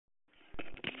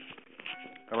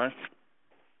Hello?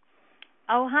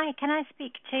 Oh, hi. Can I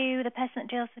speak to the person that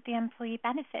deals with the employee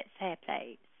benefits here,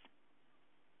 please?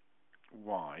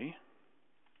 Why?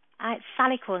 It's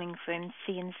Sally calling from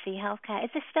C&C Healthcare. Is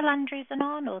this still Andrews and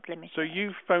Arnold Limited? So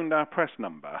you've phoned our press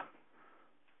number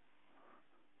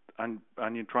and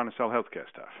you're trying to sell healthcare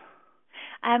stuff?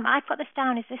 I've got this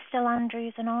down. Is this still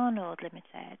Andrews and Arnold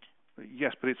Limited?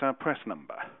 Yes, but it's our press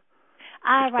number.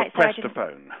 Ah, It's right. for Sorry, press to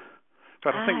phone. In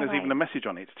fact, I think there's even a message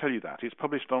on it to tell you that. It's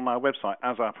published on our website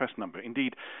as our press number.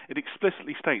 Indeed, it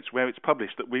explicitly states where it's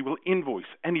published that we will invoice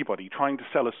anybody trying to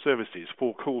sell us services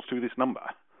for calls to this number.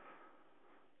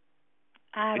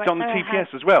 It's on the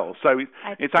TPS as well, so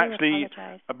it's actually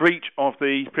a breach of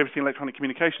the Privacy and Electronic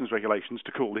Communications regulations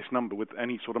to call this number with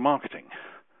any sort of marketing.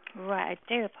 Right,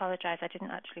 I do apologise. I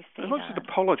didn't actually see that. Not just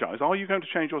apologise. Are you going to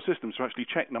change your systems to actually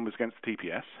check numbers against the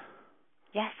TPS?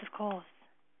 Yes, of course.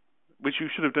 Which you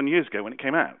should have done years ago when it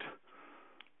came out.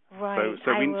 Right.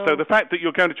 So the fact that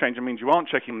you're going to change them means you aren't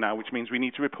checking them now, which means we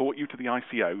need to report you to the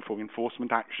ICO for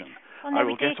enforcement action. Well, no, I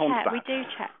will get on to that. We do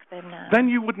check them now. Then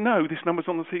you would know this number's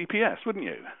on the TPS, wouldn't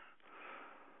you?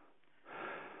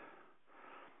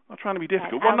 I'm trying to be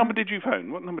difficult. What number did you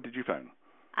phone? What number did you phone?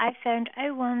 I phoned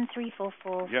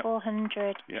 01344 Yep.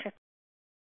 400. Yep.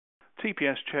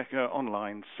 TPS Checker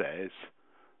Online says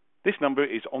this number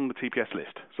is on the TPS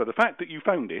list. So the fact that you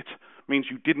phoned it means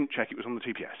you didn't check it was on the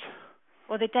TPS.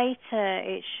 Well, the data,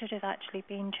 it should have actually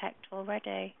been checked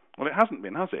already. Well, it hasn't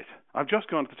been, has it? I've just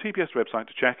gone to the TPS website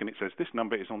to check, and it says this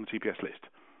number is on the TPS list.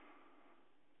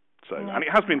 So, No, and it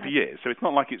has been for years, so it's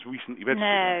not like it's recently registered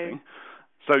or anything.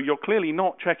 So you're clearly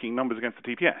not checking numbers against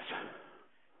the TPS.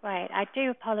 Right, I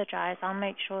do apologise. I'll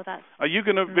make sure that's... Are you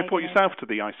going to report yourself to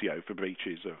the ICO for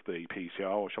breaches of the PCR,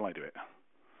 or shall I do it?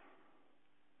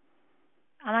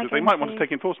 Because they might want to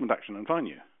take enforcement action and fine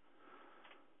you.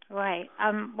 Right.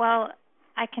 Well,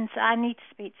 I need to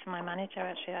speak to my manager,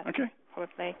 actually. That's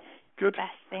probably the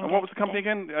best thing. And what was the company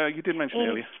again? You did mention it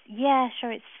earlier. Yeah,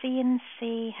 sure. It's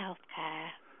C&C Healthcare.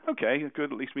 Okay,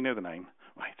 good. At least we know the name.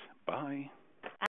 Right. Bye.